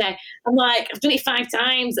 I'm like, I've done it 5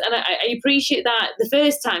 times, and I appreciate that the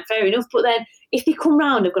first time, fair enough. But then if they come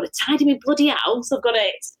round, I've got to tidy my bloody house, I've got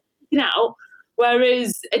to,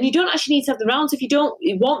 whereas, and you don't actually need to have them round. So if you don't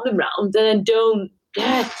want them round, then don't.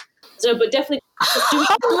 Yeah. So, but definitely.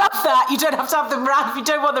 I love that. You don't have to have them round if you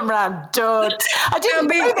don't want them round. Don't. I didn't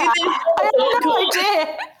know that. I had no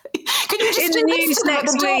idea. Can you just in the news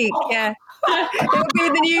next week? Yeah. It'll be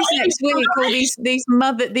in the news next week.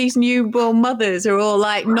 All these newborn mothers are all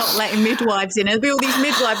like not letting midwives in. There'll be all these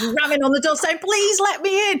midwives ramming on the door saying, "Please let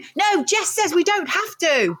me in." No, Jess says we don't have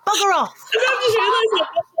to. Bugger off. I just realised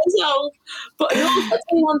that. But I'll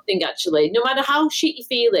tell you one thing, actually. No matter how shit you're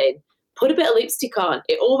feeling, put a bit of lipstick on.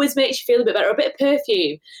 It always makes you feel a bit better. A bit of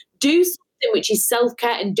perfume. Do something which is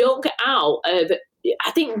self-care, and don't get out of.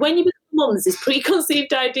 I think when you become mum, there's this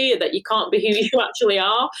preconceived idea that you can't be who you actually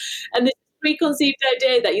are, and this preconceived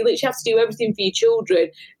idea that you literally have to do everything for your children.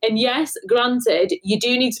 And yes, granted, you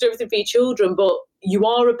do need to do everything for your children, but you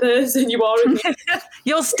are a person. You are.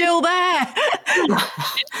 You're still there.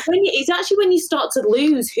 It's actually when you start to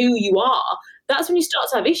lose who you are. That's when you start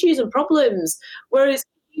to have issues and problems. Whereas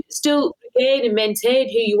you still regain and maintain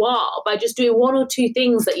who you are by just doing 1 or 2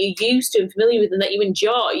 things that you're used to and familiar with and that you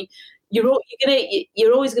enjoy, you're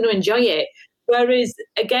always going to enjoy it. Whereas,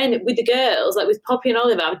 again, with the girls, like with Poppy and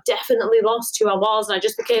Oliver, I've definitely lost who I was, and I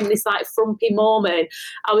just became this like frumpy moment.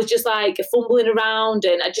 I was just like fumbling around,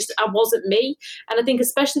 and I wasn't me. And I think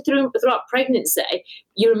especially throughout pregnancy,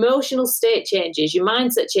 your emotional state changes, your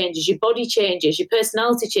mindset changes, your body changes, your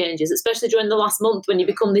personality changes, especially during the last month when you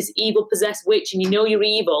become this evil possessed witch and you know you're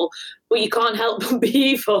evil, but you can't help but be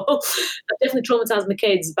evil. That definitely traumatised my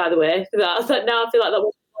kids, by the way. Now I feel like that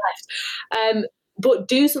was left. But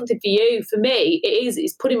do something for you. For me,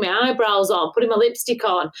 it's putting my eyebrows on, putting my lipstick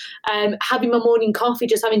on, having my morning coffee,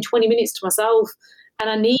 just having 20 minutes to myself. And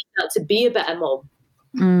I need that to be a better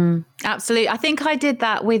mum. Absolutely. I think I did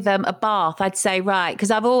that with a bath. I'd say, right,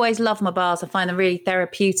 because I've always loved my baths. I find them really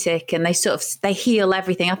therapeutic and they heal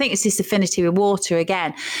everything. I think it's this affinity with water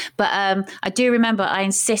again. But I do remember I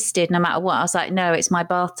insisted no matter what. I was like, no, it's my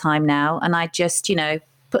bath time now. And I just,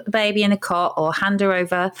 put the baby in a cot or hand her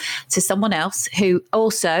over to someone else who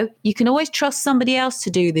also, you can always trust somebody else to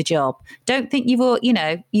do the job. Don't think you've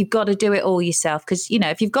got to do it all yourself. Because,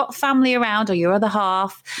 if you've got family around or your other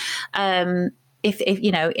half, if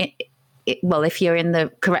you're in the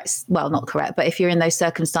not correct, but if you're in those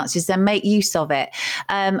circumstances, then make use of it.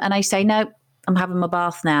 And I say, no, I'm having my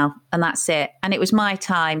bath now and that's it. And it was my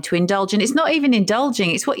time to indulge. And it's not even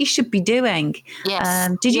indulging. It's what you should be doing.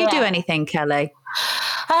 Yes. Did you do anything, Kelly?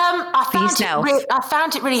 I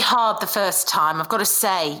found it really hard the first time, I've got to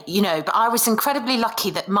say, but I was incredibly lucky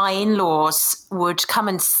that my in-laws would come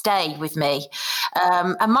and stay with me.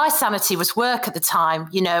 And my sanity was work at the time.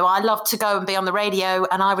 I loved to go and be on the radio,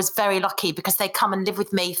 and I was very lucky because they come and live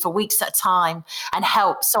with me for weeks at a time and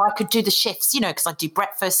help. So I could do the shifts, because I'd do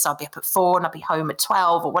breakfast. So I'd be up at 4 and I'd be home at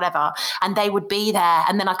 12 or whatever. And they would be there,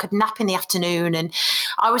 and then I could nap in the afternoon. And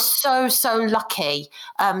I was so, so lucky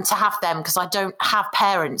to have them because I don't have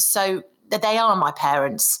parents. So they are my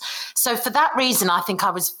parents. So for that reason, I think I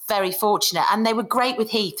was very fortunate. And they were great with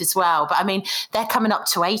Heath as well. But I mean, they're coming up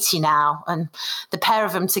to 80 now. And the pair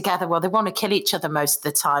of them together, they want to kill each other most of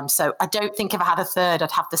the time. So I don't think if I had a third,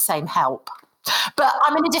 I'd have the same help. But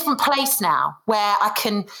I'm in a different place now where I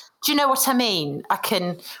can, do you know what I mean? I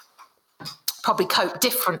can probably cope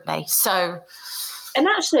differently. So... And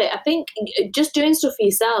actually, I think just doing stuff for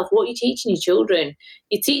yourself, what you're teaching your children,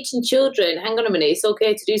 you're teaching children, hang on a minute, it's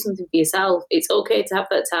okay to do something for yourself. It's okay to have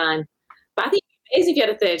that time. But I think it'd be amazing if you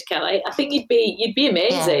had a third, Kelly. I think you'd be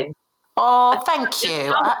amazing. Yeah. Oh, thank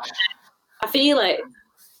you. I feel it.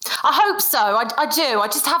 I hope so. I do. I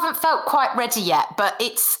just haven't felt quite ready yet, but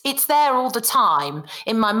it's there all the time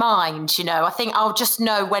in my mind. You know, I think I'll just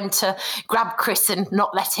know when to grab Chris and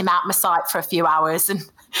not let him out my sight for a few hours. And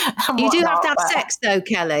you do have to have sex though,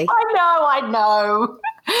 Kelly. I know.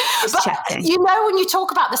 Just checking. You know, when you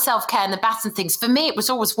talk about the self-care and the baths and things, for me, it was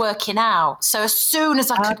always working out. So as soon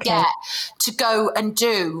as I could get to go and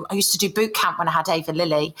I used to do boot camp when I had Ava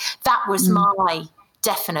Lily. That was my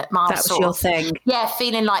definite milestone. That was your thing. Yeah,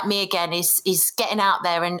 feeling like me again is getting out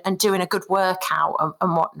there and doing a good workout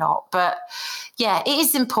and whatnot. But yeah, it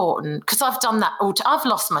is important because I've done that I've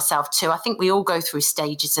lost myself too. I think we all go through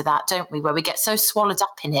stages of that, don't we, where we get so swallowed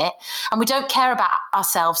up in it and we don't care about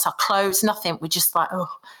ourselves, our clothes, nothing. We're just like,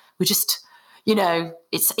 you know,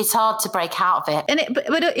 it's hard to break out of it. And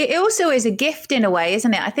but it also is a gift in a way,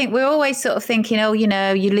 isn't it? I think we're always sort of thinking, oh, you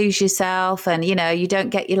know, you lose yourself and, you know, you don't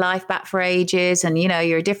get your life back for ages and, you know,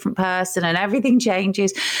 you're a different person and everything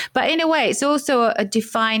changes. But in a way, it's also a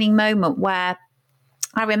defining moment where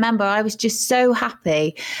I remember I was just so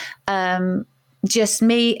happy, just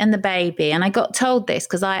me and the baby. And I got told this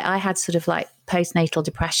because I had sort of like postnatal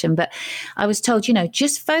depression, but I was told, you know,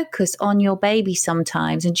 just focus on your baby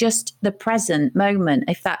sometimes and just the present moment.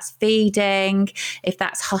 If that's feeding, if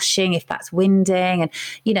that's hushing, if that's winding, and,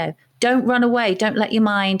 you know, don't run away. Don't let your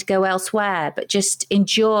mind go elsewhere, but just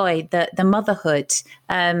enjoy the motherhood,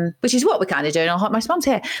 which is what we're kind of doing on Hot Mess Mums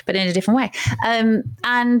here, but in a different way.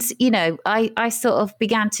 And, you know, I sort of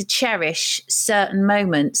began to cherish certain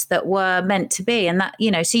moments that were meant to be. And that, you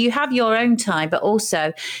know, so you have your own time, but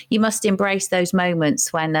also you must embrace those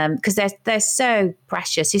moments when, because they're so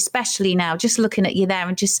precious, especially now, just looking at you there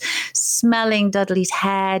and just smelling Dudley's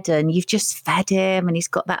head and you've just fed him and he's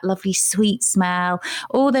got that lovely sweet smell,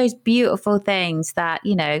 all those beautiful things that,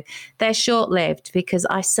 you know, they're short-lived because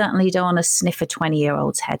I certainly don't want to sniff a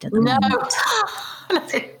 20-year-old's head at the moment.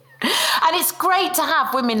 And it's great to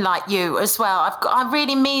have women like you as well. I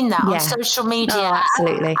really mean that on social media. Oh,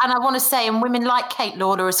 absolutely. And I want to say, and women like Kate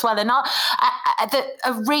Lawler as well, and that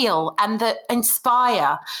are real and that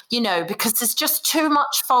inspire, you know, because there's just too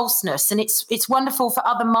much falseness. And it's wonderful for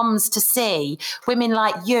other mums to see women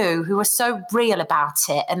like you who are so real about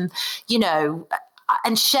it and, you know,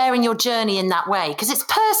 and sharing your journey in that way, because it's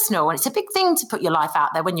personal and it's a big thing to put your life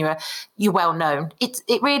out there when you're well known. It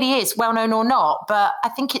really is, well known or not, but I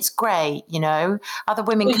think it's great, you know. Other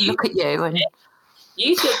women can look at you and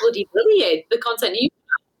you feel bloody brilliant. The content you.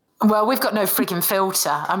 Well, we've got no frigging filter.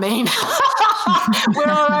 I mean, we're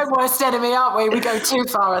our own worst enemy, aren't we? We go too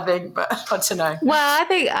far, I think, but I don't know. Well, I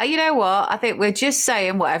think, you know what? I think we're just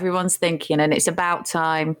saying what everyone's thinking and it's about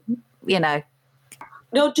time, you know.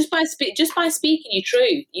 No, just by speaking your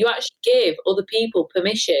truth, you actually give other people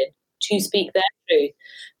permission to speak their truth.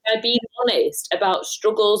 By being honest about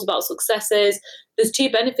struggles, about successes, there's two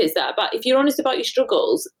benefits that. But if you're honest about your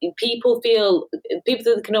struggles, people feel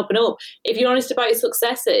that can open up. If you're honest about your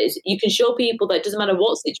successes, you can show people that it doesn't matter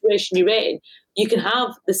what situation you're in, you can have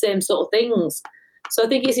the same sort of things. So I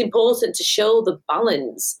think it's important to show the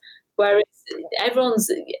balance, where everyone's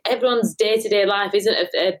day-to-day life isn't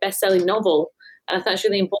a best-selling novel. And I think that's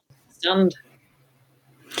really important to understand.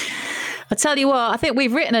 I'll tell you what, I think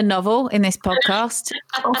we've written a novel in this podcast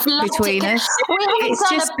between us. We haven't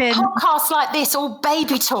done a podcast like this, all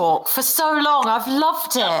baby talk, for so long. I've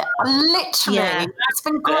loved it. Literally. It's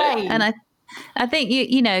been great. And I think,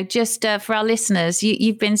 you know, just for our listeners,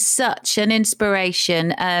 you've been such an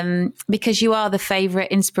inspiration because you are the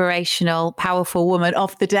favourite inspirational, powerful woman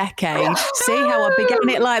of the decade. See how I began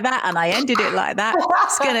it like that and I ended it like that?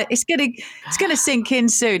 It's gonna sink in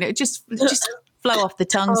soon. It just flow off the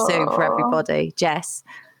tongue soon for everybody. Jess,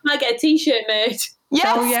 I get a T-shirt made. Yes.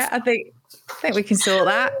 Oh yeah, I think we can sort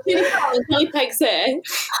that.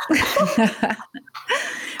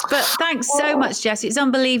 But thanks so much, Jess. It's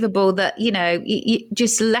unbelievable that, you know, you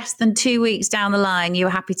just less than 2 weeks down the line, you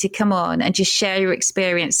were happy to come on and just share your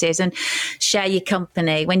experiences and share your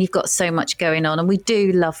company when you've got so much going on. And we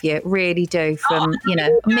do love you, really do. I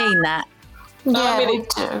mean that. Yeah, we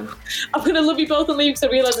do. I'm going to love you both and leave because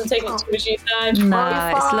I realise I'm taking too much of your time.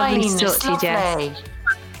 No, it's lovely to talk to you, Jess.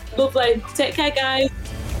 Lovely. Take care, guys.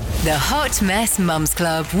 The Hot Mess Mums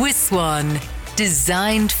Club with Swan.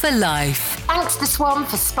 Designed for life. Thanks to Swan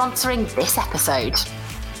for sponsoring this episode.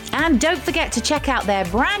 And don't forget to check out their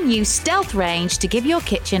brand new Stealth range to give your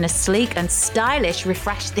kitchen a sleek and stylish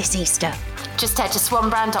refresh this Easter. Just head to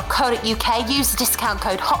swanbrand.co.uk, use the discount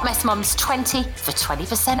code HOTMESSMUMS20 for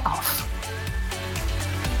 20% off.